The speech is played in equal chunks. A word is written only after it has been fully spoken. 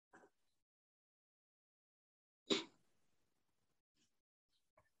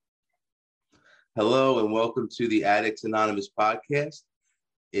Hello and welcome to the Addicts Anonymous podcast.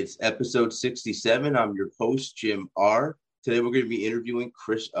 It's episode 67. I'm your host, Jim R. Today we're going to be interviewing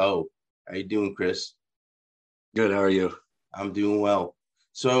Chris O. How you doing, Chris? Good. How are you? I'm doing well.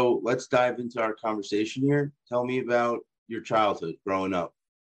 So let's dive into our conversation here. Tell me about your childhood growing up.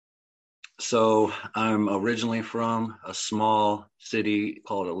 So I'm originally from a small city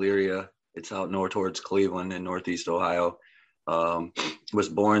called Elyria. It's out north towards Cleveland in Northeast Ohio. Was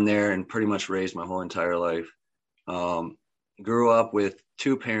born there and pretty much raised my whole entire life. Grew up with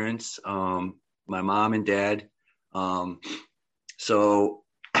two parents, my mom and dad. So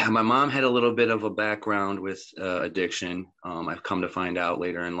my mom had a little bit of a background with addiction. I've come to find out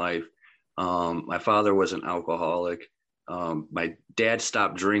later in life. My father was an alcoholic. My dad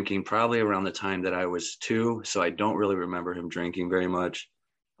stopped drinking probably around the time that I was 2, so I don't really remember him drinking very much.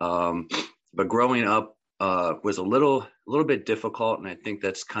 But growing up was a little bit difficult, and I think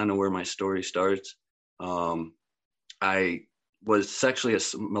that's kind of where my story starts. I was sexually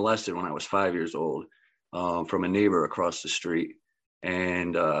molested when I was 5 years old from a neighbor across the street.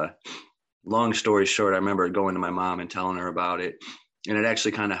 And long story short, I remember going to my mom and telling her about it, and it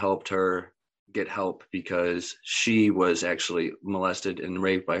actually kind of helped her get help because she was actually molested and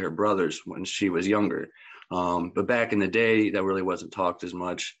raped by her brothers when she was younger. But back in the day, that really wasn't talked as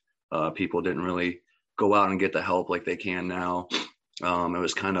much. People didn't really go out and get the help like they can now. It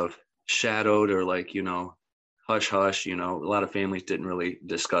was kind of shadowed or like, hush hush. A lot of families didn't really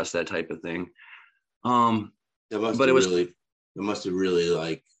discuss that type of thing. It must have really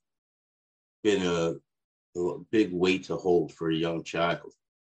like been a big weight to hold for a young child.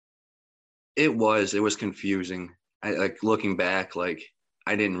 It was confusing. I like looking back, like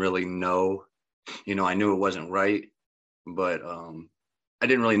I didn't really know, I knew it wasn't right, but I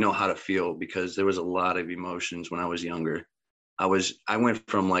didn't really know how to feel because there was a lot of emotions when I was younger. I went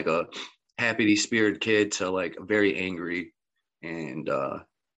from like a happy spirited kid to like very angry and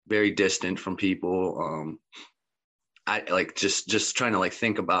very distant from people. I like just trying to like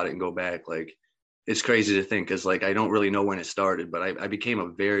think about it and go back. Like it's crazy to think because like I don't really know when it started, but I became a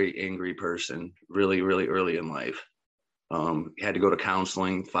very angry person really, really early in life. Had to go to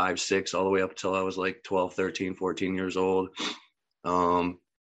counseling 5, 6, all the way up until I was like 12, 13, 14 years old.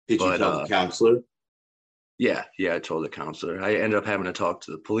 Did you tell the counselor? Yeah, I told the counselor. I ended up having to talk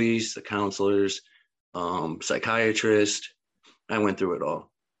to the police, the counselors, psychiatrist. I went through it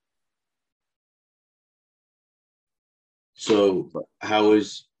all. So how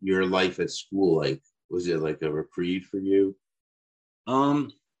was your life at school? Like, was it like a reprieve for you?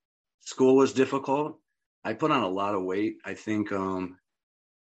 School was difficult. I put on a lot of weight. I think I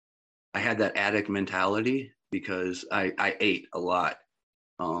had that addict mentality because I ate a lot,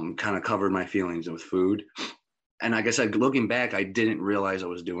 kind of covered my feelings with food. And like I said, looking back, I didn't realize I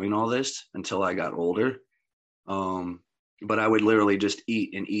was doing all this until I got older. But I would literally just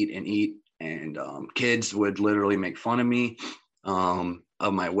eat and eat and eat. And kids would literally make fun of me,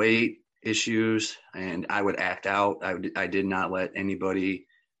 of my weight issues, and I would act out. I did not let anybody,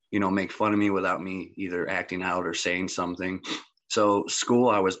 make fun of me without me either acting out or saying something. So school,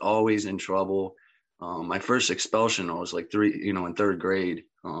 I was always in trouble. My first expulsion, I was like in third grade,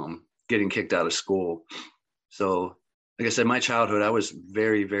 getting kicked out of school. So, like I said, my childhood, I was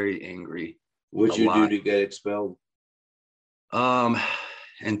very, very angry. What'd you do to get expelled?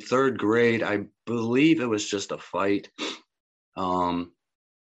 In third grade, I believe it was just a fight. I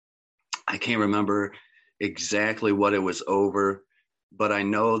can't remember exactly what it was over, but I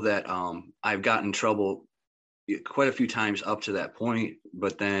know that I've gotten in trouble quite a few times up to that point,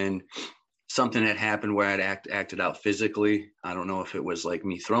 but then something had happened where I'd acted out physically. I don't know if it was like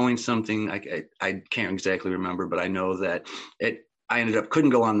me throwing something. I can't exactly remember, but I know that I ended up couldn't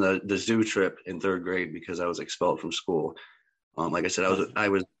go on the zoo trip in third grade because I was expelled from school. Like I said, I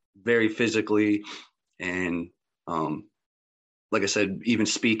was very physically and like I said, even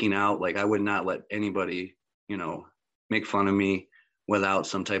speaking out, like I would not let anybody, make fun of me without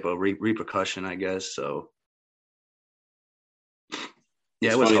some type of repercussion, I guess. So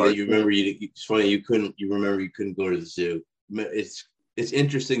yeah, it was hard. It's funny you remember you couldn't go to the zoo. It's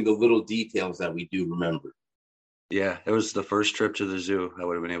interesting the little details that we do remember. Yeah, it was the first trip to the zoo I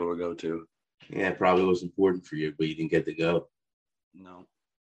would have been able to go to. Yeah, it probably was important for you, but you didn't get to go. No.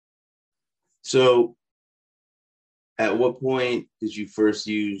 So at what point did you first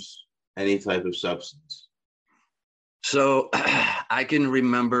use any type of substance? So I can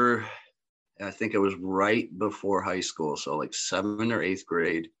remember, I think it was right before high school. So like 7th or 8th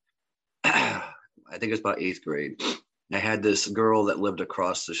grade. I think it's about 8th grade. I had this girl that lived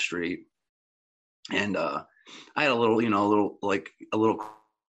across the street. And I had a little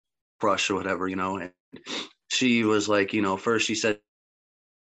crush or whatever, you know. And she was like, you know, first she said,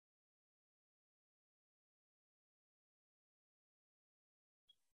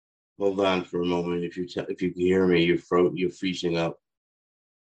 Hold on for a moment. If you can hear me, you're freezing up.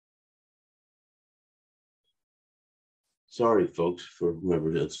 Sorry, folks, for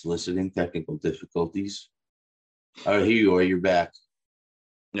whoever is listening. Technical difficulties. All right, here you are. You're back.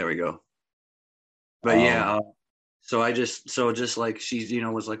 there we go. But yeah, so just like she's, you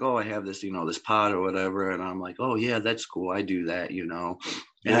know, was like, oh, I have this, you know, this pot or whatever, and I'm like, oh yeah, that's cool. I do that, you know,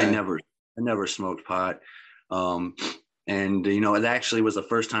 and Yeah. I never smoked pot, and you know, it actually was the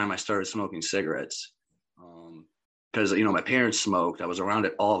first time I started smoking cigarettes, because you know my parents smoked. I was around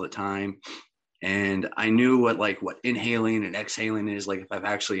it all the time, and I knew what inhaling and exhaling is like. If I've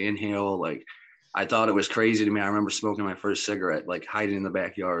actually inhaled, like I thought it was crazy to me. I remember smoking my first cigarette, like hiding in the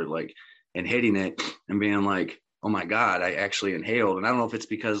backyard, like and hitting it and being like, oh my God, I actually inhaled. And I don't know if it's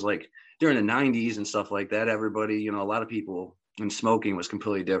because like during the 90s and stuff like that, everybody, you know, a lot of people and smoking was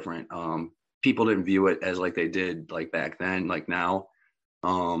completely different. People didn't view it as like they did like back then, like now.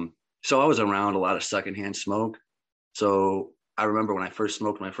 So I was around a lot of secondhand smoke. So I remember when I first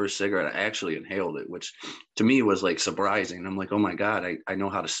smoked my first cigarette, I actually inhaled it, which to me was like surprising. I'm like, oh my God, I know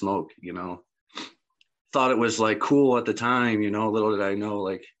how to smoke, you know. Thought it was like cool at the time, you know. Little did I know,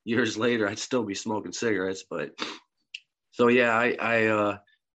 like years later, I'd still be smoking cigarettes. But so yeah,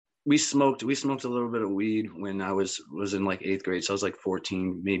 we smoked a little bit of weed when I was in like 8th grade. So I was like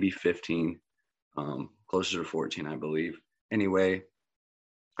 14, maybe 15, closer to 14, I believe. Anyway,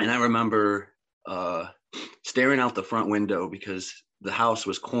 and I remember staring out the front window because the house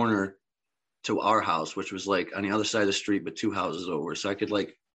was corner to our house, which was like on the other side of the street, but 2 houses over. So I could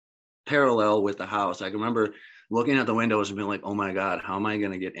like parallel with the house. I can remember looking at the windows and being like, oh my God, how am I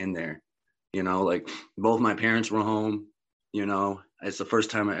going to get in there? You know, like both my parents were home, you know, it's the first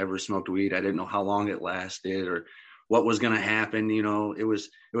time I ever smoked weed. I didn't know how long it lasted or what was going to happen. You know, it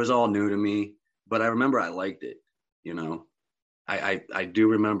was all new to me, but I remember I liked it, you know. I do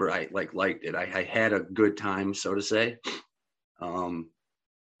remember I liked it. I had a good time, so to say.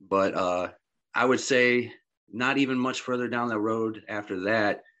 But I would say not even much further down the road after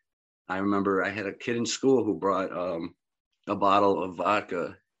that, I remember I had a kid in school who brought a bottle of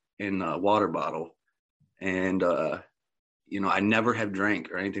vodka in a water bottle. And, you know, I never have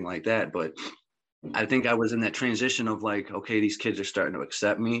drank or anything like that. But I think I was in that transition of like, okay, these kids are starting to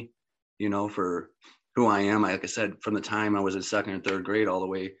accept me, you know, for who I am. Like I said, from the time I was in 2nd and 3rd grade all the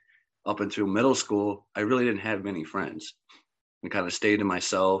way up and through middle school, I really didn't have many friends and kind of stayed to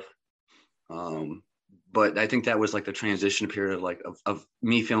myself. But I think that was like the transition period of like of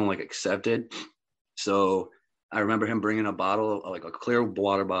me feeling like accepted. So I remember him bringing a bottle, like a clear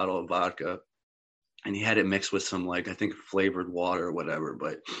water bottle of vodka, and he had it mixed with some like I think flavored water or whatever.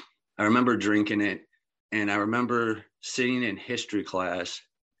 But I remember drinking it, and I remember sitting in history class,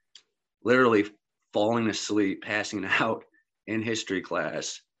 literally falling asleep, passing out in history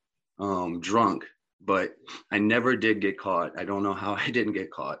class, drunk. But I never did get caught. I don't know how I didn't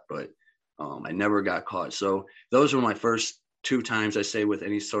get caught, but I never got caught. So those were my first 2 times I say with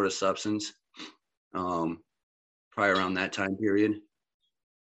any sort of substance, probably around that time period.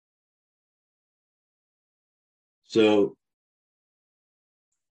 So,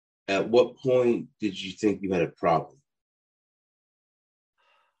 at what point did you think you had a problem?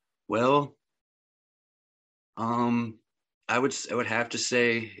 Well, I would have to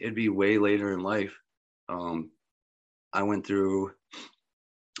say it'd be way later in life. I went through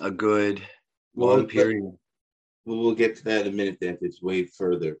a good long period. We'll get to that in a minute then if it's way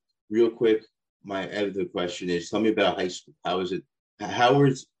further. Real quick, my other question is tell me about high school. How was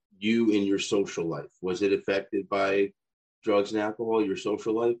you in your social life? Was it affected by drugs and alcohol, your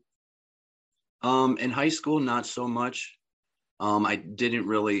social life? In high school, not so much. I didn't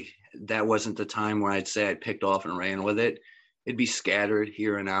really, that wasn't the time where I'd say I picked off and ran with it. It'd be scattered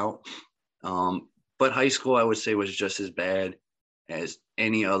here and out. But high school, I would say, was just as bad as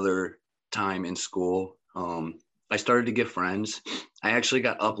any other time in school. I started to get friends. I actually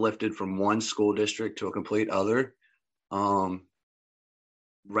got uplifted from one school district to a complete other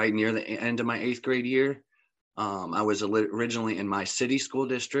right near the end of my 8th grade year. I was originally in my city school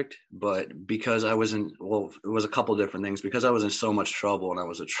district, but because I was in, well, it was a couple different things. Because I was in so much trouble and I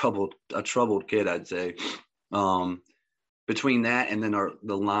was a troubled kid, I'd say. Between that and then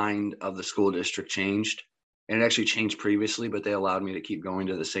the line of the school district changed. And it actually changed previously, but they allowed me to keep going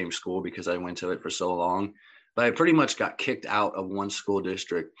to the same school because I went to it for so long. But I pretty much got kicked out of one school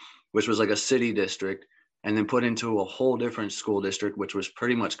district, which was like a city district, and then put into a whole different school district, which was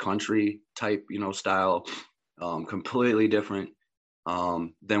pretty much country type, you know, style, completely different.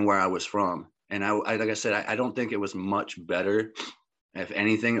 than where I was from. And I like I said, I don't think it was much better. If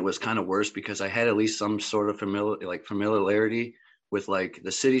anything, it was kind of worse because I had at least some sort of familiarity with like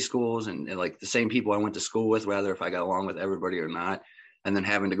the city schools and like the same people I went to school with, whether if I got along with everybody or not. And then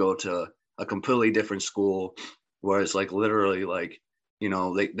having to go to a completely different school where it's like literally like,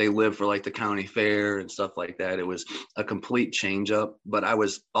 they live for like the county fair and stuff like that. It was a complete change up, but I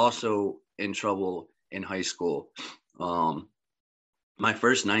was also in trouble in high school. My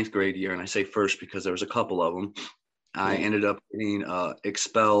first ninth grade year, and I say first because there was a couple of them, I ended up getting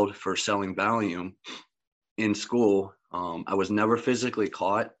expelled for selling Valium in school. I was never physically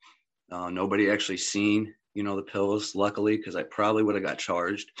caught. Nobody actually seen, the pills, luckily, because I probably would have got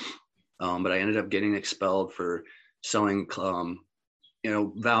charged. But I ended up getting expelled for selling,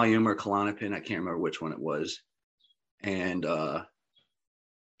 Valium or Klonopin. I can't remember which one it was. And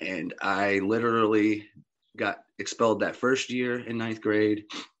I literally got expelled that first year in ninth grade.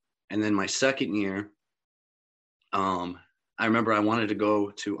 And then my second year, I remember I wanted to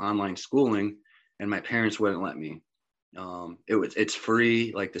go to online schooling and my parents wouldn't let me. It's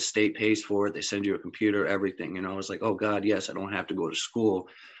free, like the state pays for it. They send you a computer, everything. I was like, oh God, yes, I don't have to go to school.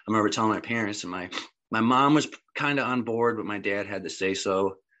 I remember telling my parents, and my mom was kind of on board, but my dad had to say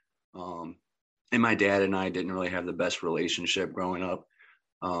so. And my dad and I didn't really have the best relationship growing up.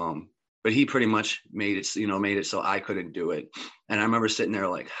 But he pretty much made it so I couldn't do it. And I remember sitting there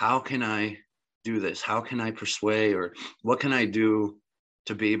like, how can I do this? How can I persuade, or what can I do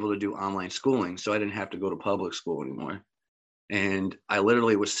to be able to do online schooling so I didn't have to go to public school anymore? And I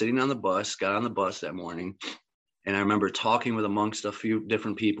literally was sitting on the bus, got on the bus that morning, and I remember talking with amongst a few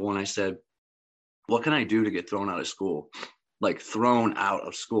different people, and I said, what can I do to get thrown out of school? Like thrown out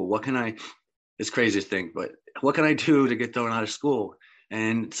of school. It's crazy to think, but what can I do to get thrown out of school?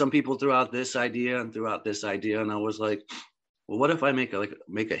 And some people threw out this idea and threw out this idea. And I was like, well, what if I make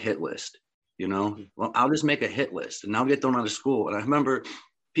a hit list? Well, I'll just make a hit list and I'll get thrown out of school. And I remember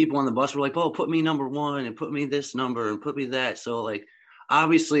people on the bus were like, oh, put me number one and put me this number and put me that. So like,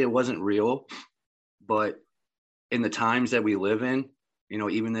 obviously it wasn't real, but in the times that we live in,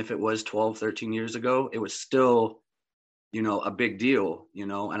 even if it was 12, 13 years ago, it was still, a big deal,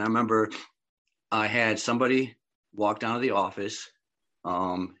 and I remember I had somebody walk down to the office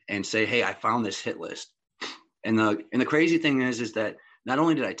and say, hey, I found this hit list. And the crazy thing is that not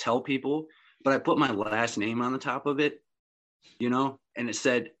only did I tell people, but I put my last name on the top of it, and it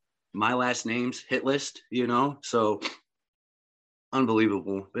said my last name's hit list, so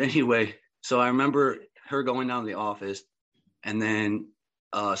unbelievable. But anyway, so I remember her going down to the office, and then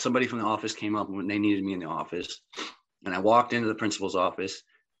somebody from the office came up when they needed me in the office. And I walked into the principal's office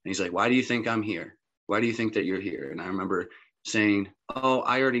and he's like, why do you think I'm here? Why do you think that you're here? And I remember saying, oh,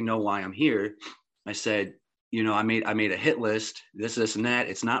 I already know why I'm here. I said, I made a hit list, this and that.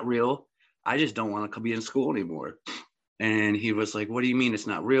 It's not real. I just don't want to be in school anymore. And he was like, what do you mean it's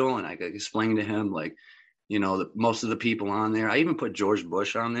not real? And I explained to him, like, most of the people on there, I even put George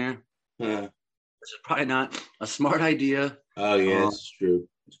Bush on there. Yeah. Which is probably not a smart idea. Oh, yeah, it's true.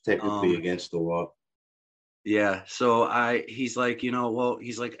 It's technically against the law. Yeah. So he's like,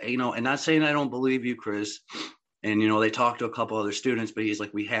 he's like, and not saying I don't believe you, Chris. And, they talked to a couple other students, but he's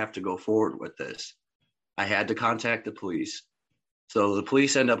like, we have to go forward with this. I had to contact the police. So the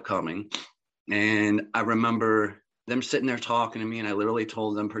police end up coming. And I remember them sitting there talking to me. And I literally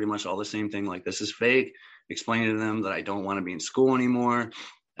told them pretty much all the same thing. Like, this is fake. Explaining to them that I don't want to be in school anymore.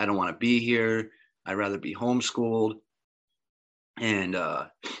 I don't want to be here. I'd rather be homeschooled. And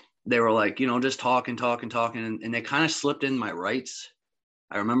they were like, just talking. And they kind of slipped in my rights.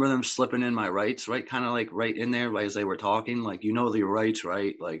 I remember them slipping in my rights, right? Kind of like right in there as they were talking, like, your rights,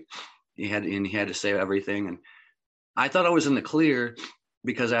 right? Like he had to say everything. And I thought I was in the clear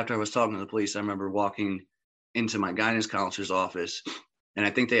because after I was talking to the police, I remember walking into my guidance counselor's office. And I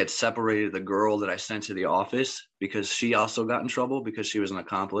think they had separated the girl that I sent to the office because she also got in trouble because she was an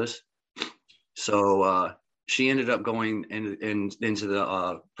accomplice. So she ended up going into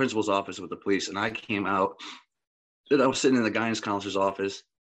the principal's office with the police. And I came out, and I was sitting in the guidance counselor's office,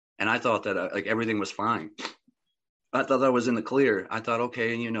 and I thought that like everything was fine. I thought I was in the clear. I thought,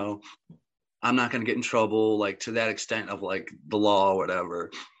 okay, I'm not going to get in trouble, like to that extent of like the law or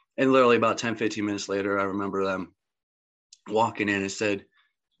whatever. And literally about 10, 15 minutes later, I remember them walking in and said,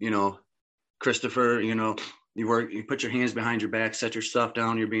 Christopher, you put your hands behind your back, set your stuff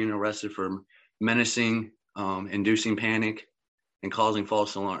down. You're being arrested for menacing, inducing panic, and causing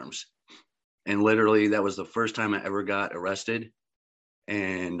false alarms. And literally that was the first time I ever got arrested.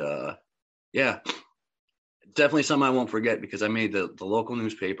 And yeah, definitely something I won't forget because I made the local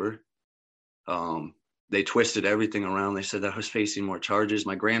newspaper. they twisted everything around. They said that I was facing more charges.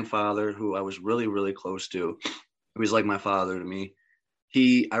 My grandfather, who I was really, really close to, he was like my father to me.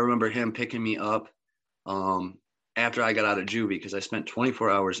 I remember him picking me up after I got out of juvie, because I spent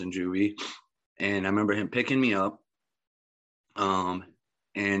 24 hours in juvie. And I remember him picking me up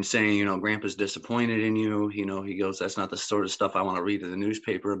and saying, you know, Grandpa's disappointed in you. You know, he goes, that's not the sort of stuff I want to read in the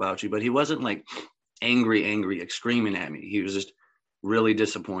newspaper about you. But he wasn't like angry, like screaming at me. He was just really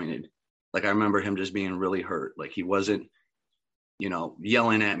disappointed. Like I remember him just being really hurt. Like he wasn't, you know,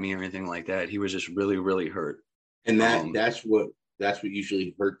 yelling at me or anything like that. He was just really, really hurt. And that's what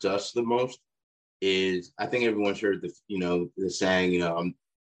usually hurts us the most. Is I think everyone's heard the saying,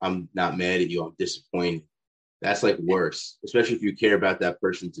 I'm not mad at you, I'm disappointed. That's like worse, especially if you care about that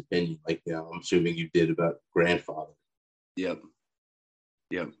person's opinion. Like, I'm assuming you did about grandfather. Yep.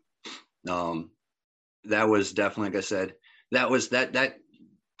 That was definitely, like I said,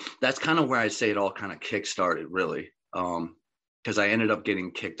 that's kind of where I'd say it all kind of kick-started, really. Because I ended up getting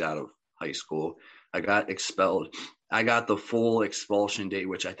kicked out of high school. I got expelled. I got the full expulsion date,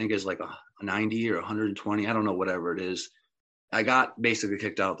 which I think is like a 90 or 120. I don't know, whatever it is. I got basically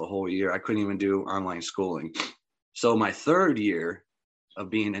kicked out the whole year. I couldn't even do online schooling. So my third year of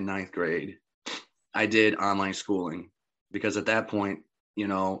being in ninth grade, I did online schooling, because at that point, you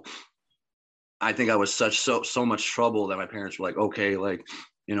know, I think I was so much trouble that my parents were like, okay, like,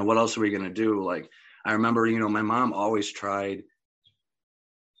 you know, what else are we going to do? Like, I remember, you know, my mom always tried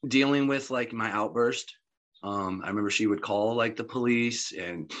dealing with like my outburst. I remember she would call like the police,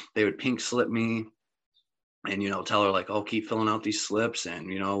 and they would pink slip me and, you know, tell her like, oh, keep filling out these slips.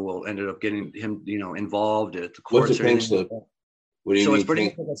 And, you know, we'll ended up getting him, you know, involved at the courts. What's a pink slip? What do you mean? It's pretty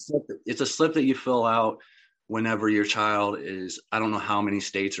much like a slip. It's a slip that you fill out whenever your child is, I don't know how many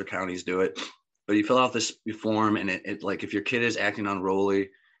states or counties do it, but you fill out this form, and it like, if your kid is acting unruly,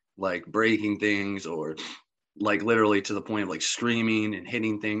 like breaking things, or like literally to the point of like screaming and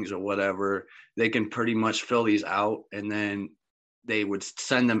hitting things or whatever, they can pretty much fill these out, and then they would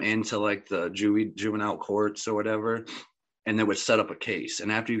send them into like the juvenile courts or whatever, and they would set up a case.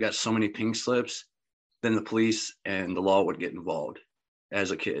 And after you got so many pink slips, then the police and the law would get involved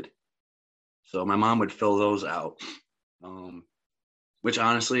as a kid. So my mom would fill those out, which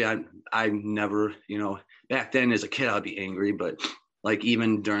honestly, I never, you know, back then as a kid, I'd be angry, but like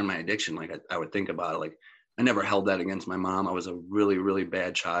even during my addiction, like I would think about it, like I never held that against my mom. I was a really, really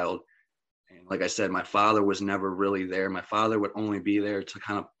bad child. And like I said, my father was never really there. My father would only be there to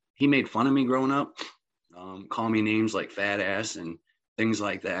kind of, he made fun of me growing up, call me names like fat ass and things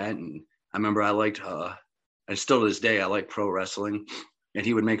like that. And I remember I liked, and still to this day, I like pro wrestling, and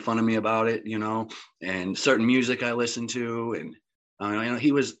he would make fun of me about it, you know, and certain music I listened to. And, you know,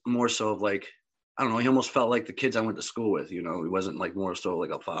 he was more so of like, I don't know, he almost felt like the kids I went to school with, you know, he wasn't like more so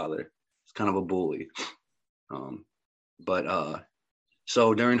like a father. It's kind of a bully.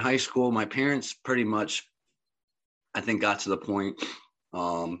 So during high school, my parents pretty much, I think, got to the point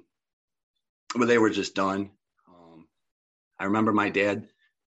where they were just done. I remember my dad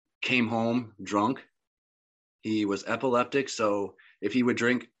came home drunk. He was epileptic, so if he would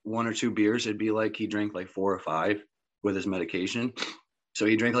drink 1 or 2 beers, it'd be like he drank like 4 or 5 with his medication. So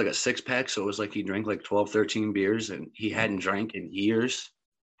he drank like a 6-pack, so it was like he drank like 12, 13 beers, and he hadn't drank in years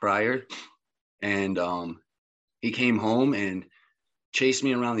prior. And he came home and chased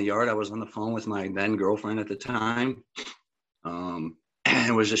me around the yard. I was on the phone with my then girlfriend at the time,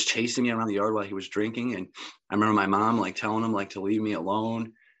 and was just chasing me around the yard while he was drinking. And I remember my mom like telling him like to leave me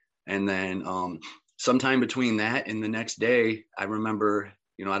alone. And then sometime between that and the next day, I remember,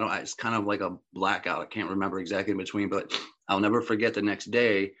 you know, it's kind of like a blackout. I can't remember exactly in between, but I'll never forget the next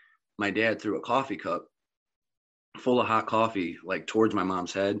day, my dad threw a coffee cup full of hot coffee like towards my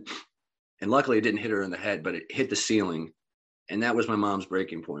mom's head. And luckily it didn't hit her in the head, but it hit the ceiling. And that was my mom's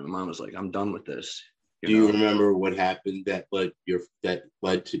breaking point. My mom was like, I'm done with this. Do you remember what happened that led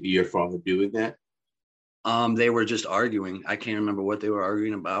to your father doing that? They were just arguing. I can't remember what they were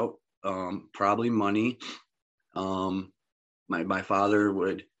arguing about. Probably money. My father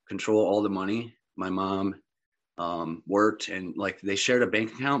would control all the money. My mom worked, and like they shared a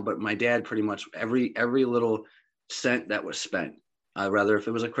bank account, but my dad pretty much every little cent that was spent, rather if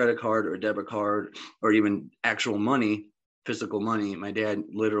it was a credit card or a debit card or even actual money, physical money, my dad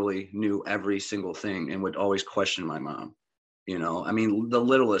literally knew every single thing and would always question my mom. You know, I mean, the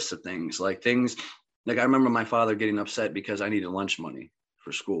littlest of things, like I remember my father getting upset because I needed lunch money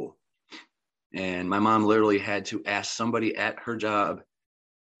for school. And my mom literally had to ask somebody at her job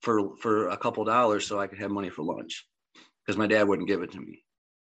for a couple dollars so I could have money for lunch, because my dad wouldn't give it to me.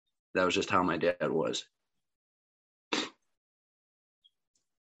 That was just how my dad was.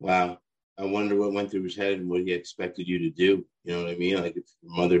 Wow. I wonder what went through his head and what he expected you to do. You know what I mean? Like if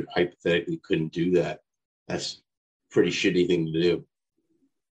your mother hypothetically couldn't do that, that's a pretty shitty thing to do.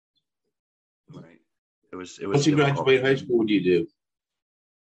 Right. It was Once you difficult. graduate high school, what do you do?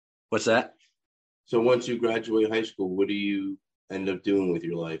 What's that? So once you graduate high school, what do you end up doing with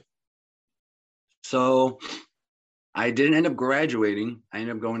your life? So I didn't end up graduating. I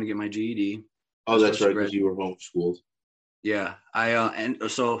ended up going to get my GED. Oh, that's right, because you were homeschooled. Yeah, and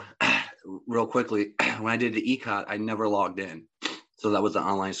so real quickly, when I did the ECOT, I never logged in. So that was the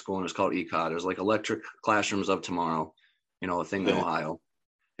online school, and it was called ECOT. It was like Electric Classrooms of Tomorrow, a thing in Ohio.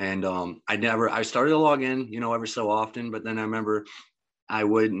 And I started to log in, every so often, but then I remember I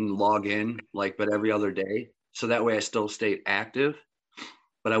wouldn't log in but every other day. So that way I still stayed active,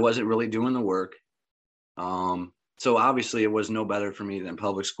 but I wasn't really doing the work. So obviously it was no better for me than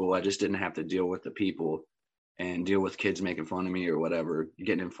public school. I just didn't have to deal with the people and deal with kids making fun of me or whatever,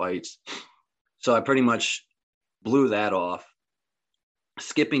 getting in fights. So I pretty much blew that off,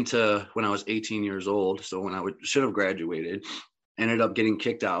 skipping to when I was 18 years old. So when I should have graduated, ended up getting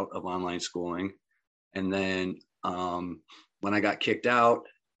kicked out of online schooling. And then when I got kicked out,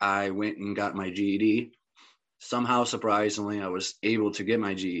 I went and got my GED. Somehow, surprisingly, I was able to get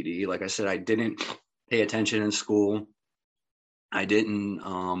my GED. Like I said, I didn't pay attention in school. I didn't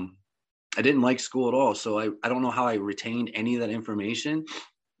like school at all. So I don't know how I retained any of that information,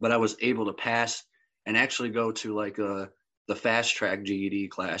 but I was able to pass and actually go to the fast track GED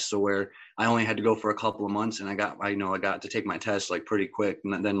class. So where I only had to go for a couple of months, and I got to take my test pretty quick.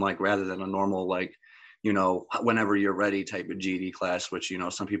 And then rather than a normal whenever you're ready type of GED class, which,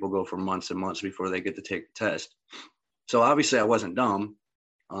 some people go for months and months before they get to take the test. So obviously I wasn't dumb.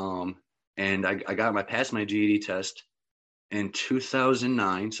 And I passed my GED test in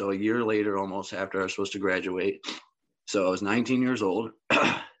 2009. So a year later, almost after I was supposed to graduate. So I was 19 years old.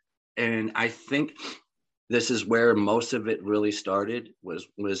 And I think this is where most of it really started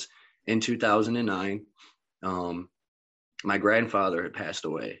was in 2009. My grandfather had passed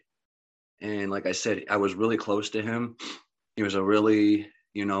away. And like I said, I was really close to him. He was a really,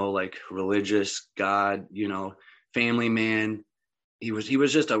 religious God, family man. He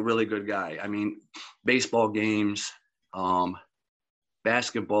was just a really good guy. I mean, baseball games,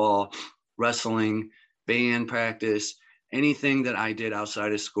 basketball, wrestling, band practice, anything that I did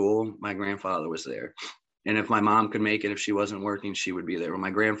outside of school, my grandfather was there. And if my mom could make it, if she wasn't working, she would be there. But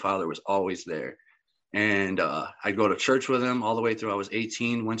my grandfather was always there. And I'd go to church with him all the way through I was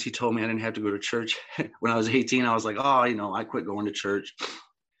 18. Once he told me I didn't have to go to church when I was 18, I was like, I quit going to church.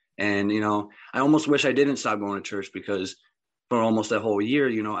 And, I almost wish I didn't stop going to church because for almost that whole year,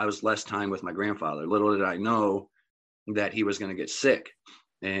 I was less time with my grandfather. Little did I know that he was going to get sick.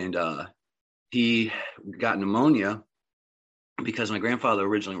 And he got pneumonia because my grandfather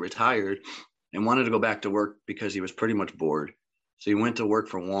originally retired and wanted to go back to work because he was pretty much bored. So he went to work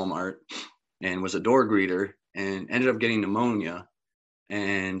for Walmart and was a door greeter and ended up getting pneumonia,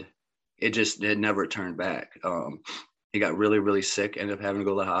 and it never turned back. He got really, really sick, ended up having to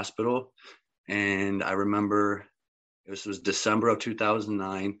go to the hospital. And I remember this was December of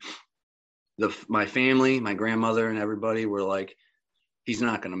 2009. My family, my grandmother and everybody were like, he's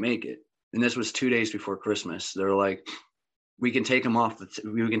not going to make it. And this was 2 days before Christmas. They were like, we can take him off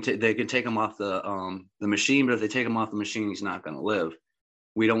they can take him off the machine, but if they take him off the machine, he's not going to live.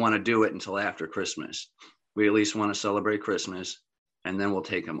 We don't want to do it until after Christmas. We at least want to celebrate Christmas, and then we'll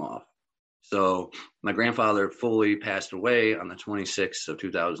take him off. So my grandfather fully passed away on the 26th of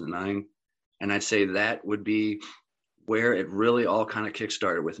 2009. And I'd say that would be where it really all kind of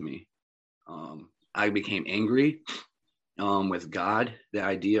kickstarted with me. I became angry with God, the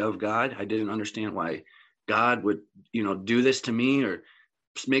idea of God. I didn't understand why God would, do this to me or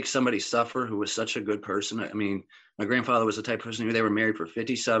make somebody suffer who was such a good person. I mean, my grandfather was the type of person who they were married for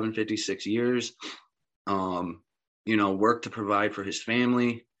 57, 56 years, worked to provide for his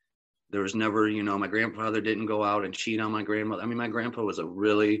family. There was never, my grandfather didn't go out and cheat on my grandmother. I mean, my grandpa was a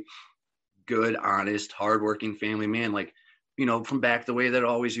really good, honest, hardworking family man. From back the way that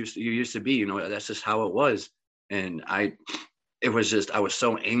always used to be, that's just how it was. And I was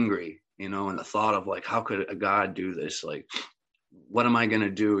so angry, and the thought of how could a God do this? What am I going to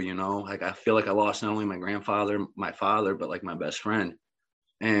do? I feel like I lost not only my grandfather, my father, but my best friend.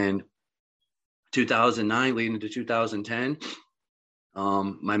 And 2009 leading to 2010,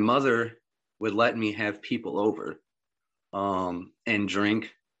 my mother would let me have people over and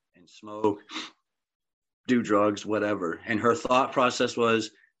drink and smoke, do drugs, whatever. And her thought process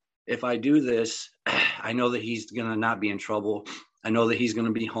was, if I do this, I know that he's going to not be in trouble. I know that he's going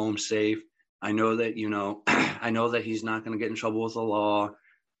to be home safe. I know that, I know that he's not going to get in trouble with the law.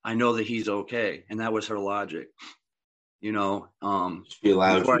 I know that he's okay. And that was her logic, you know. She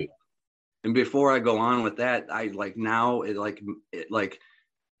allows you. And before I go on with that, I like now it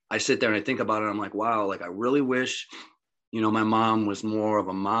I sit there and I think about it. I'm like, wow, like I really wish, you know, my mom was more of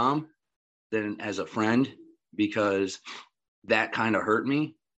a mom than as a friend, because that kind of hurt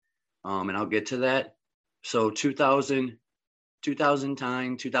me. And I'll get to that. So 2010,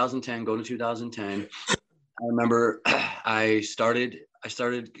 go to 2010. I remember I started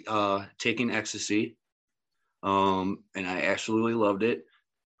taking ecstasy, and I absolutely loved it.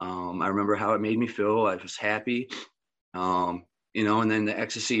 I remember how it made me feel. I was happy, you know. And then the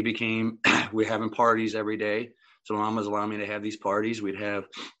ecstasy became we're having parties every day. So mom was allowing me to have these parties. We'd have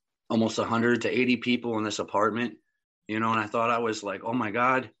almost 100 to 80 people in this apartment, you know. And I thought I was like, oh my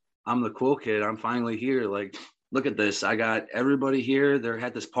God, I'm the cool kid. I'm finally here. Like, look at this. I got everybody here. They're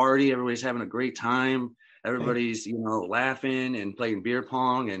at this party. Everybody's having a great time. Everybody's, you know, laughing and playing beer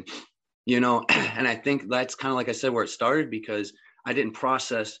pong, and, you know, and I think that's kind of, like I said, where it started, because I didn't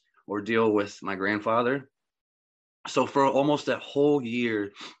process or deal with my grandfather. So for almost that whole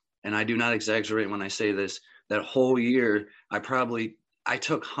year, and I do not exaggerate when I say this, that whole year, I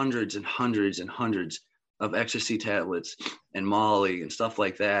took hundreds and hundreds and hundreds of ecstasy tablets and Molly and stuff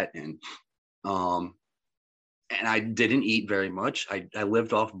like that. And I didn't eat very much. I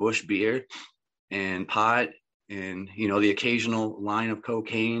lived off Bush beer and pot and, you know, the occasional line of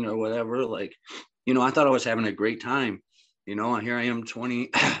cocaine or whatever. Like, you know, I thought I was having a great time, you know, and here I am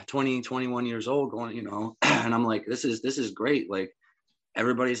 21 years old going, you know, and I'm like, this is great. Like,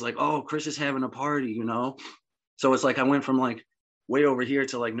 everybody's like, oh, Chris is having a party, you know? So it's like, I went from like way over here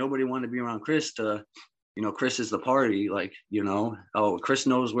to like, nobody wanted to be around Chris to, you know, Chris is the party. Like, you know, oh, Chris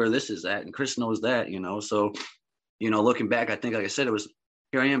knows where this is at and Chris knows that, you know? So, you know, looking back, I think, like I said, it was,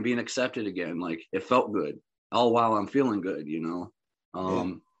 here I am being accepted again. Like, it felt good all while I'm feeling good, you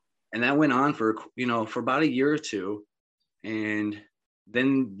know? And that went on for, you know, for about a year or two. And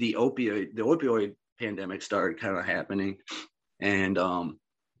then the opioid pandemic started kind of happening. And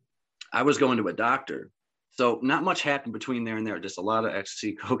I was going to a doctor. So not much happened between there and there, just a lot of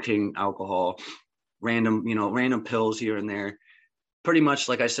ecstasy, cocaine, alcohol, random pills here and there. Pretty much,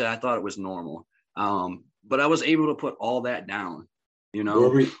 like I said, I thought it was normal. But I was able to put all that down, you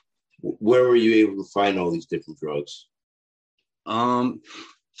know. Where were you able to find all these different drugs?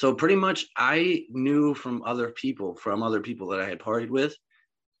 So pretty much I knew from other people that I had partied with.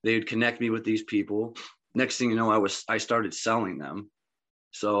 They would connect me with these people. Next thing you know, I started selling them.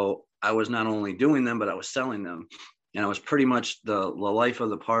 So I was not only doing them, but I was selling them. And I was pretty much the life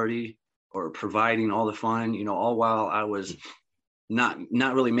of the party, or providing all the fun, you know, all while I was not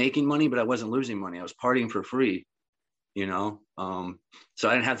really making money, but I wasn't losing money. I was partying for free, you know. So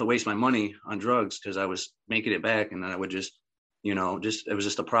I didn't have to waste my money on drugs, because I was making it back, and then I would just, you know, it was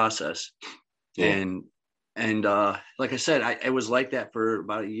just a process. Yeah. And like I said, it was like that for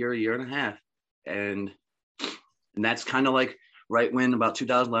about a year and a half. And that's kind of like right when about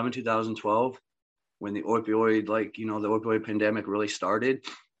 2011, 2012, when the opioid, like, you know, the opioid pandemic really started.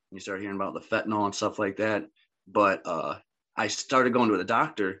 You start hearing about the fentanyl and stuff like that. But I started going to the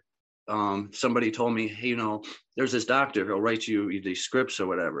doctor. Somebody told me, hey, you know, there's this doctor, he'll write you these scripts or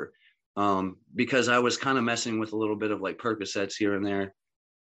whatever. Because I was kind of messing with a little bit of like Percocets here and there,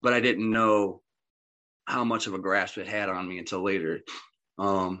 but I didn't know how much of a grasp it had on me until later.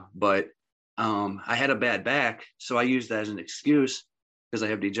 But I had a bad back, so I used that as an excuse, because I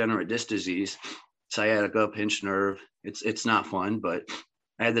have degenerate disc disease, sciatica, pinched nerve. It's not fun, but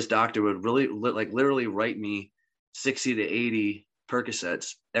I had this doctor would really literally write me 60 to 80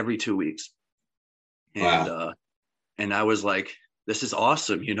 Percocets every 2 weeks. And wow. And I was like, this is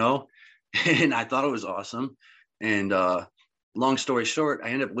awesome, you know? And I thought it was awesome. And long story short, I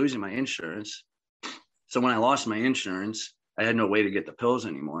ended up losing my insurance. So when I lost my insurance, I had no way to get the pills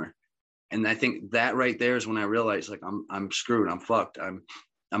anymore. And I think that right there is when I realized, like, I'm screwed. I'm fucked. I'm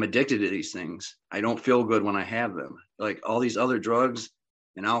addicted to these things. I don't feel good when I have them. Like all these other drugs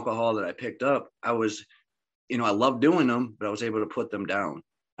and alcohol that I picked up, I was, you know, I loved doing them, but I was able to put them down.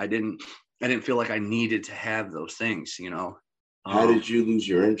 I didn't feel like I needed to have those things, you know. How did you lose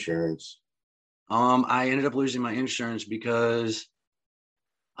your insurance? I ended up losing my insurance because,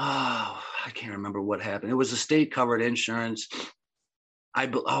 I can't remember what happened. It was a state covered insurance. I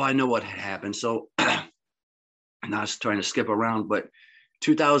know what had happened. So I'm not trying to skip around, but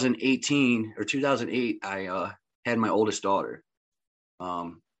 2018 or 2008, I had my oldest daughter.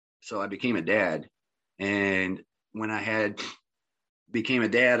 So I became a dad. And when I became a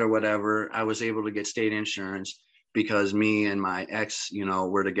dad or whatever, I was able to get state insurance because me and my ex, you know,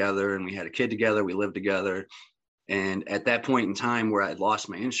 were together and we had a kid together. We lived together. And at that point in time where I had lost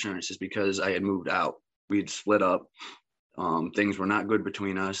my insurance is because I had moved out. We'd split up. Things were not good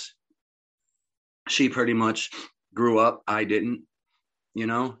between us. She pretty much grew up. I didn't, you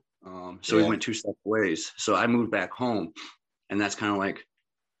know? So we went two separate ways. So I moved back home, and that's kind of like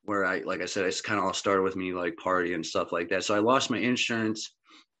where like I said, it's kind of all started with me like partying and stuff like that. So I lost my insurance.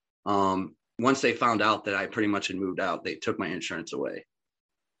 Once they found out that I pretty much had moved out, they took my insurance away.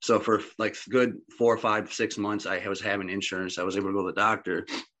 So for like good 4, 5, 6 months, I was having insurance. I was able to go to the doctor.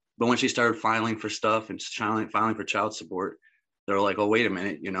 But when she started filing for stuff and filing for child support, they're like, oh, wait a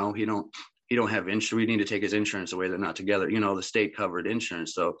minute, you know, he don't have insurance. We need to take his insurance away. They're not together. You know, the state covered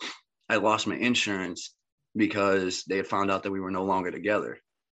insurance. So I lost my insurance because they had found out that we were no longer together,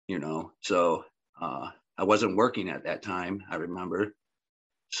 you know. So I wasn't working at that time, I remember.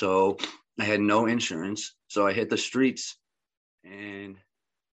 So I had no insurance. So I hit the streets and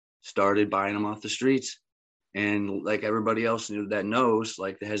started buying them off the streets. And like everybody else that knows,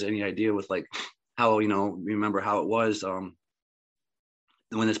 like that has any idea with like how, you know, remember how it was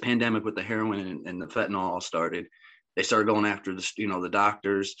when this pandemic with the heroin and the fentanyl all started. They started going after the, you know, the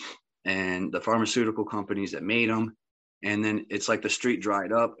doctors and the pharmaceutical companies that made them. And then it's like the street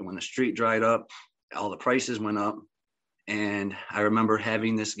dried up. And when the street dried up, all the prices went up. And I remember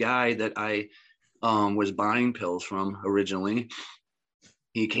having this guy that I was buying pills from originally.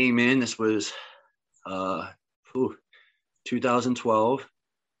 He came in, this was 2012.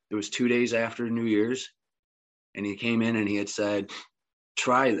 It was 2 days after New Year's. And he came in and he had said,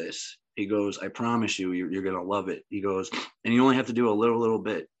 try this. He goes, I promise you, you're going to love it. He goes, and you only have to do a little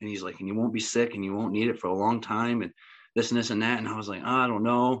bit. And he's like, and you won't be sick and you won't need it for a long time. And this and this and that. And I was like, I don't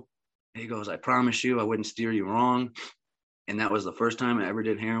know. And he goes, I promise you, I wouldn't steer you wrong. And that was the first time I ever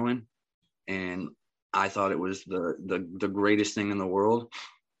did heroin. And I thought it was the greatest thing in the world.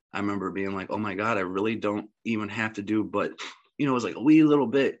 I remember being like, oh my God, I really don't even have to do, but you know, it was like a wee little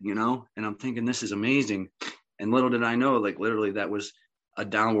bit, you know, and I'm thinking this is amazing. And little did I know, like literally that was a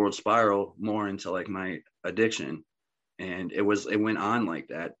downward spiral more into like my addiction. And it went on like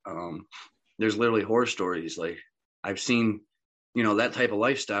that. There's literally horror stories. Like I've seen, you know, that type of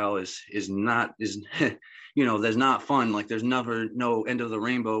lifestyle is not, you know, there's not fun. Like there's never no end of the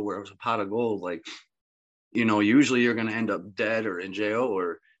rainbow where it was a pot of gold. Like, you know, usually you're going to end up dead or in jail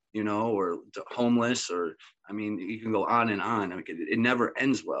or, you know, or homeless, or, I mean, you can go on and on. I mean, it never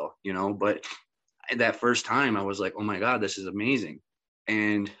ends well, you know, but that first time I was like, oh my God, this is amazing.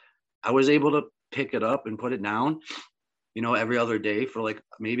 And I was able to pick it up and put it down, you know, every other day for like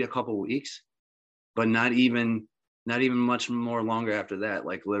maybe a couple of weeks, but not even much more longer after that.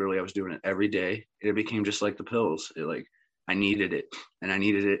 Like literally I was doing it every day. It became just like the pills. I needed it, and I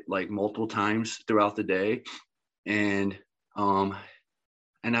needed it like multiple times throughout the day. And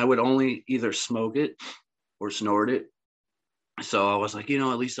I would only either smoke it or snort it. So I was like, you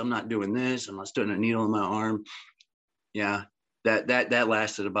know, at least I'm not doing this. I'm not sticking a needle in my arm. Yeah, that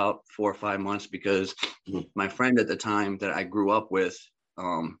lasted about 4 or 5 months because my friend at the time that I grew up with,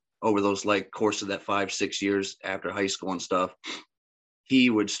 over those like course of that 5-6 years after high school and stuff, he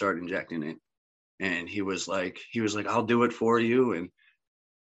would start injecting it. And he was like, I'll do it for you. And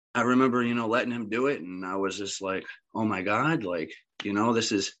I remember, you know, letting him do it. And I was just like, oh my God, like, you know,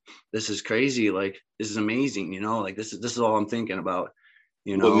 this is crazy. Like, this is amazing. You know, like this is all I'm thinking about,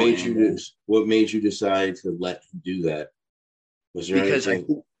 you know. What made you decide to let him do that? Was there because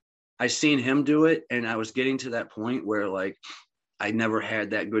anything? I seen him do it, and I was getting to that point where like, I never had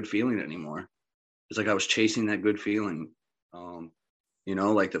that good feeling anymore. It's like I was chasing that good feeling, you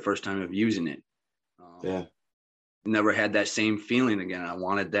know, like the first time of using it. Yeah. Never had that same feeling again. I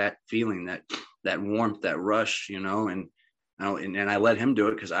wanted that feeling, that warmth, that rush, you know, and I let him do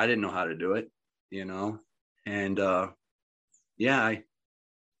it because I didn't know how to do it, you know. And yeah,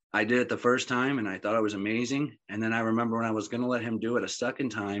 I did it the first time and I thought it was amazing. And then I remember when I was going to let him do it a second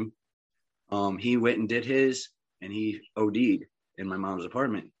time, he went and did his, and he OD'd in my mom's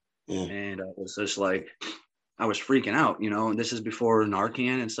apartment. Yeah. And I was just like, I was freaking out, you know. And this is before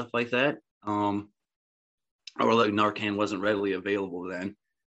Narcan and stuff like that. Or like Narcan wasn't readily available then,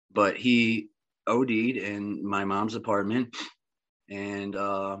 but he OD'd in my mom's apartment. And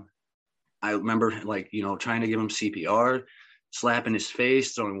I remember, like, you know, trying to give him CPR, slapping his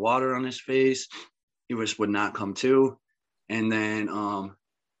face, throwing water on his face. He would not come to. And then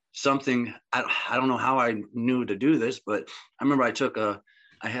something, I don't know how I knew to do this, but I remember I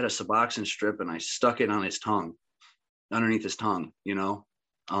had a Suboxone strip and I stuck it on his tongue, underneath his tongue, you know.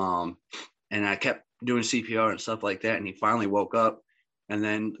 And I kept doing CPR and stuff like that. And he finally woke up. And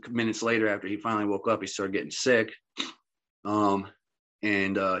then minutes later, after he finally woke up, he started getting sick. And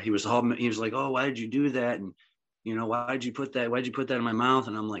he was like, oh, why did you do that? And you know, why'd you put that in my mouth?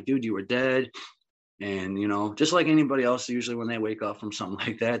 And I'm like, dude, you were dead. And, you know, just like anybody else, usually when they wake up from something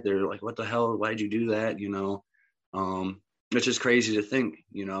like that, they're like, what the hell? Why'd you do that? You know, which is crazy to think,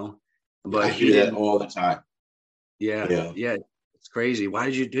 you know, I but he hear that didn't. all the time. Yeah. Yeah. Yeah. It's crazy.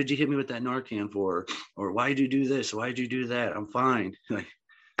 Did you hit me with that Narcan for, or why'd you do this? Why'd you do that? I'm fine. Like,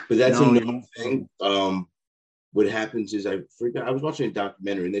 But that's no, another you're not thing. fine. What happens is, I forgot, I was watching a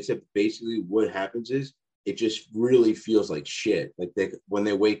documentary and they said basically what happens is it just really feels like shit. Like when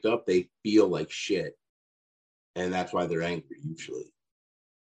they wake up, they feel like shit. And that's why they're angry usually.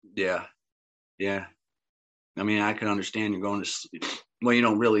 Yeah. Yeah. I mean, I can understand you're going to sleep. Well, you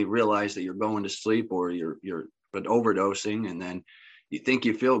don't really realize that you're going to sleep, or you're but overdosing, and then you think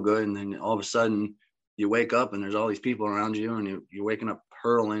you feel good, and then all of a sudden you wake up and there's all these people around you, and you're waking up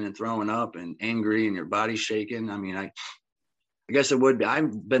hurling and throwing up and angry, and your body's shaking. I mean, I guess it would be.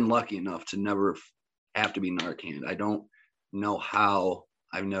 I've been lucky enough to never have to be Narcan. I don't know how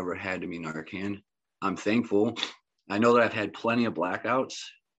I've never had to be Narcan. I'm thankful. I know that I've had plenty of blackouts,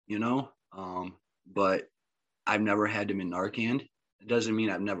 you know, but I've never had to be Narcan. It doesn't mean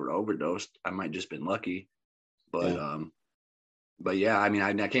I've never overdosed. I might just been lucky, but Yeah. but yeah, I mean,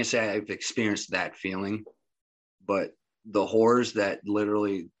 I can't say I've experienced that feeling, but the horrors that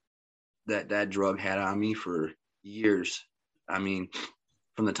literally that drug had on me for years. I mean,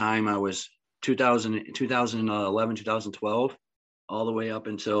 from the time I was 2011, 2012, all the way up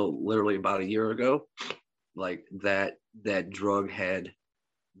until literally about a year ago, like that drug had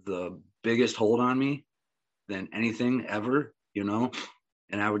the biggest hold on me than anything ever, you know.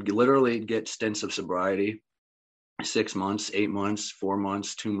 And I would literally get stints of sobriety, 6 months, 8 months, 4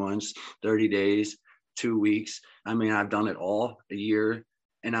 months, 2 months, 30 days, 2 weeks. I mean, I've done it all, a year,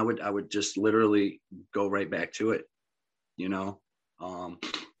 and I would just literally go right back to it, you know.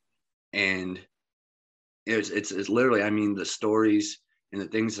 And it's literally, I mean, the stories and the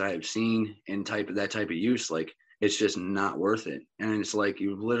things that I've seen in that type of use, like, it's just not worth it. And it's like,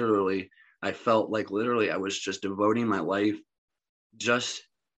 I felt like literally I was just devoting my life just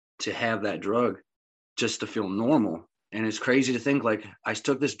to have that drug, just to feel normal. And it's crazy to think, like, I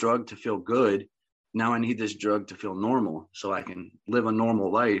took this drug to feel good. Now I need this drug to feel normal so I can live a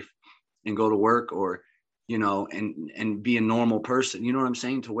normal life and go to work, or, you know, and be a normal person. You know what I'm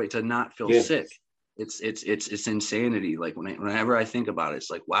saying? To not feel Yeah. sick. It's insanity. Like, whenever I think about it,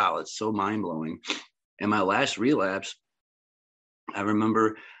 it's like, wow, it's so mind blowing. And my last relapse, I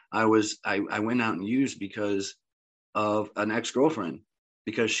remember I went out and used because of an ex-girlfriend,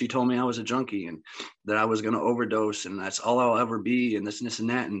 because she told me I was a junkie and that I was going to overdose and that's all I'll ever be, and this and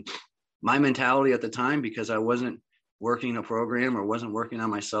that. And my mentality at the time, because I wasn't working a program or wasn't working on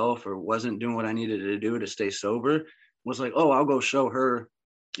myself or wasn't doing what I needed to do to stay sober, was like, oh, I'll go show her.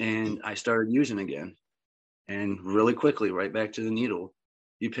 And I started using again, and really quickly, right back to the needle.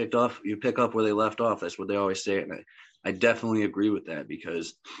 You pick up where they left off. That's what they always say. And I definitely agree with that,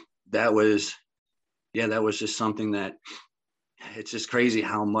 because that was just something that, it's just crazy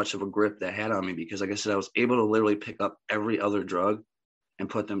how much of a grip that had on me, because like I said, I was able to literally pick up every other drug and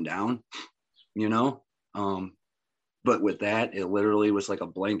put them down, you know. But with that, it literally was like a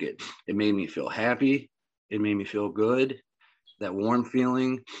blanket. It made me feel happy. It made me feel good. That warm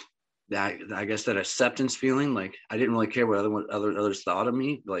feeling, that, I guess, that acceptance feeling. Like, I didn't really care what others thought of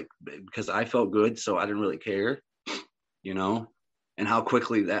me, like, because I felt good, so I didn't really care, you know. And how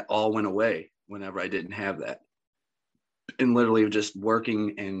quickly that all went away whenever I didn't have that, and literally just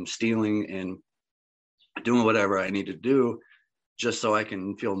working and stealing and doing whatever I need to do just so I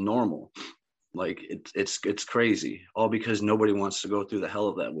can feel normal. Like, it's crazy, all because nobody wants to go through the hell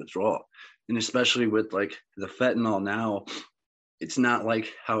of that withdrawal. And especially with, like, the fentanyl now, it's not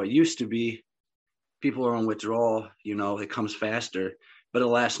like how it used to be. People are on withdrawal, you know, it comes faster, but it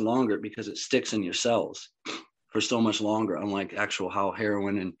lasts longer because it sticks in your cells for so much longer, unlike actual how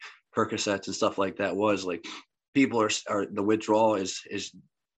heroin and Percocets and stuff like that was. Like, people are the withdrawal is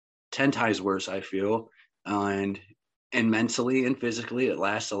 10 times worse, I feel. And mentally and physically, it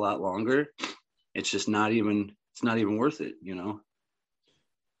lasts a lot longer. It's not even worth it, you know.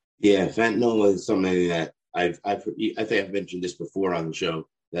 Yeah. Fentanyl is something that I think I've mentioned this before on the show,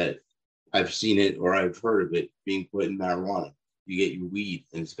 that I've seen it or I've heard of it being put in marijuana. You get your weed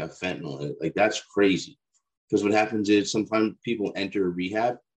and it's got fentanyl in it. Like, that's crazy. Because what happens is sometimes people enter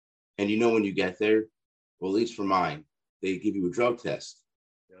rehab, and you know, when you get there, well, at least for mine, they give you a drug test.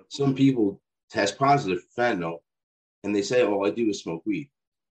 Yep. Some people test positive for fentanyl, and they say, "Oh, I do is smoke weed."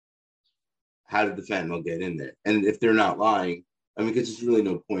 How did the fentanyl get in there? And if they're not lying, I mean, because there's really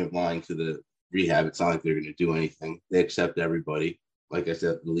no point of lying to the rehab. It's not like they're going to do anything. They accept everybody. Like I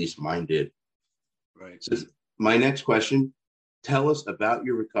said, at least mine did. Right. So my next question, tell us about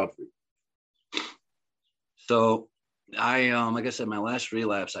your recovery. So like I said, my last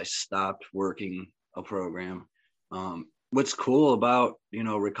relapse, I stopped working a program. What's cool about,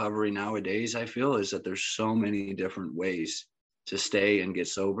 recovery nowadays, I feel, is that there's so many different ways to stay and get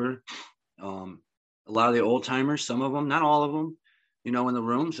sober. A lot of the old timers, some of them, not all of them, in the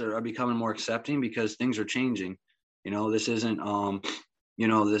rooms are becoming more accepting because things are changing. This isn't,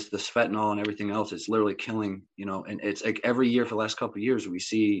 this fentanyl and everything else. It's literally killing, and it's like every year for the last couple of years, we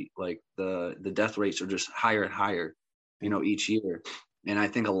see like the death rates are just higher and higher, each year. And I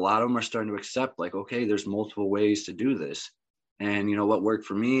think a lot of them are starting to accept like, okay, there's multiple ways to do this. And, what worked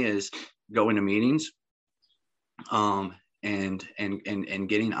for me is going to meetings, and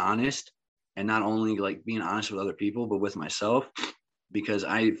getting honest, and not only like being honest with other people, but with myself, because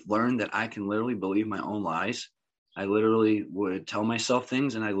I've learned that I can literally believe my own lies. I literally would tell myself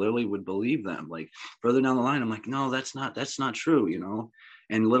things and I literally would believe them. Like further down the line, I'm like, no, that's not true,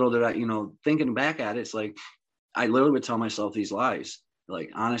 and little did I, thinking back at it, it's like, I literally would tell myself these lies,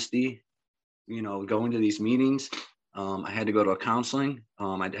 like honesty, going to these meetings. I had to go to a counseling.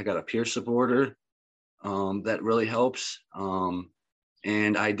 I got a peer supporter that really helps.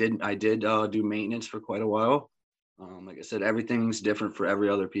 And I did do maintenance for quite a while. Like I said, everything's different for every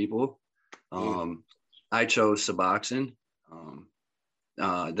other people. I chose Suboxone.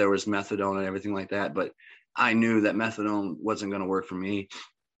 There was methadone and everything like that, but I knew that methadone wasn't going to work for me.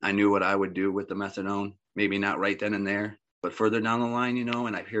 I knew what I would do with the methadone, maybe not right then and there, but further down the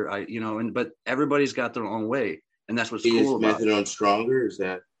line, but everybody's got their own way. And that's what's cool about it. Is methadone stronger? Is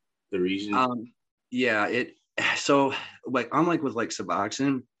that the reason? Yeah, so like, unlike with like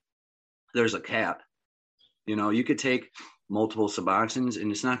Suboxone, there's a cap. You could take multiple Suboxones and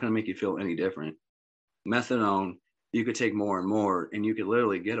it's not going to make you feel any different. Methadone, you could take more and more and you could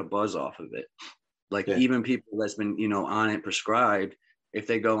literally get a buzz off of it. Like even people that's been, on it prescribed, if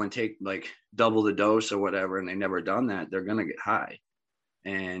they go and take like double the dose or whatever, and they've never done that, they're going to get high.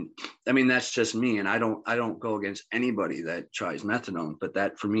 And I mean, that's just me. And I don't go against anybody that tries methadone, but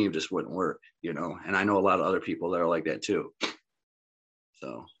that for me just wouldn't work, and I know a lot of other people that are like that too.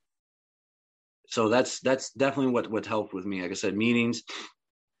 So that's definitely what helped with me. Like I said, meetings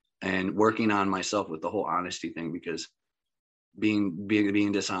and working on myself with the whole honesty thing, because being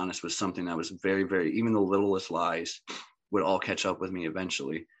dishonest was something that was very, very, even the littlest lies would all catch up with me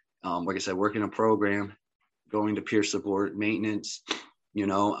eventually. Like I said, working a program, going to peer support, maintenance,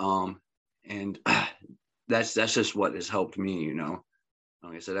 and that's just what has helped me,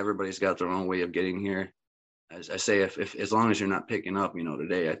 Like I said, everybody's got their own way of getting here. As I say, if as long as you're not picking up,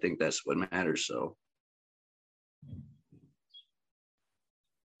 today, I think that's what matters. So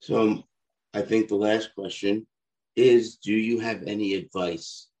I think the last question is, do you have any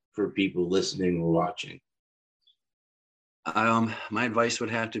advice for people listening or watching? My advice would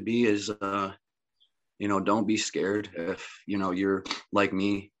have to be is, don't be scared if, you're like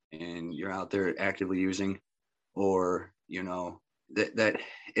me and you're out there actively using, or, that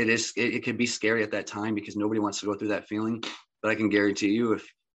it could be scary at that time because nobody wants to go through that feeling. But I can guarantee you, if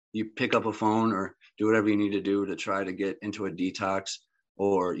you pick up a phone or do whatever you need to do to try to get into a detox,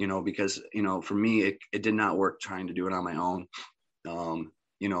 or, because, for me, it did not work trying to do it on my own.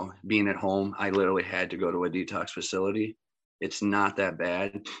 Being at home, I literally had to go to a detox facility. It's not that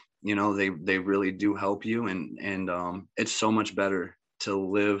bad. They really do help you. And it's so much better to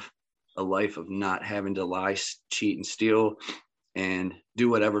live a life of not having to lie, cheat, and steal and do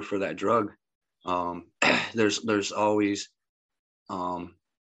whatever for that drug. There's always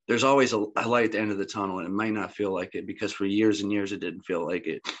a light at the end of the tunnel, and it might not feel like it because for years and years it didn't feel like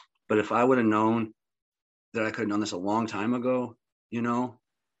it. But if I would have known that I could have done this a long time ago, and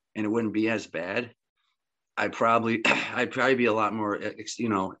it wouldn't be as bad, I'd probably be a lot more,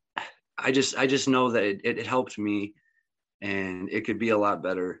 I just know that it helped me, and it could be a lot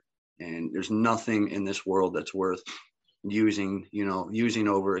better. And there's nothing in this world that's worth using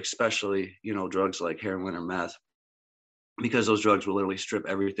over, especially, drugs like heroin or meth, because those drugs will literally strip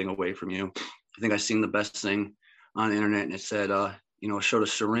everything away from you. I think I seen the best thing on the internet, and it said, it showed a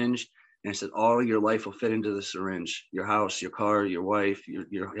syringe, and it said all your life will fit into the syringe: your house, your car, your wife,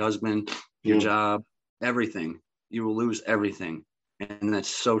 your husband, your job, everything. You will lose everything. And that's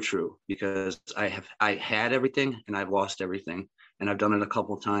so true, because I had everything and I've lost everything, and I've done it a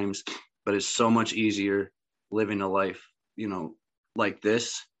couple of times, but it's so much easier living a life, like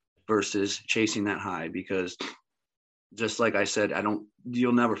this versus chasing that high, because just like I said,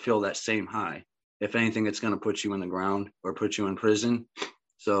 you'll never feel that same high. If anything, it's going to put you in the ground or put you in prison.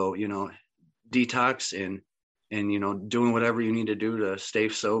 So, detox and, and, doing whatever you need to do to stay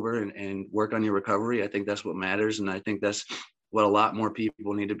sober and work on your recovery. I think that's what matters. And I think that's what a lot more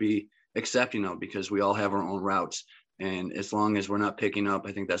people need to be accepting of, because we all have our own routes. And as long as we're not picking up,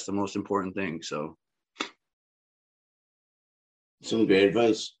 I think that's the most important thing. So. Some great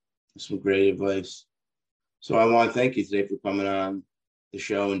advice. Some great advice. So I want to thank you today for coming on the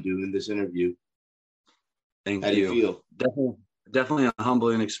show and doing this interview. Thank you. How do you feel? Definitely a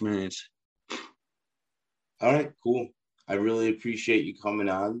humbling experience. All right, cool. I really appreciate you coming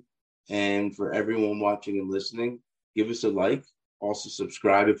on. And for everyone watching and listening, give us a like. Also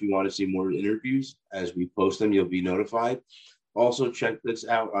subscribe if you want to see more interviews. As we post them, you'll be notified. Also check this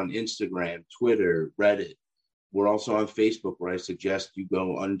out on Instagram, Twitter, Reddit. We're also on Facebook, where I suggest you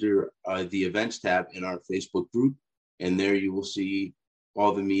go under the events tab in our Facebook group. And there you will see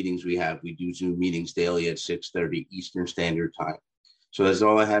all the meetings we have. We do Zoom meetings daily at 6:30 Eastern Standard Time. So that's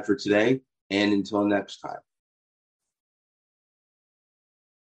all I have for today. And until next time.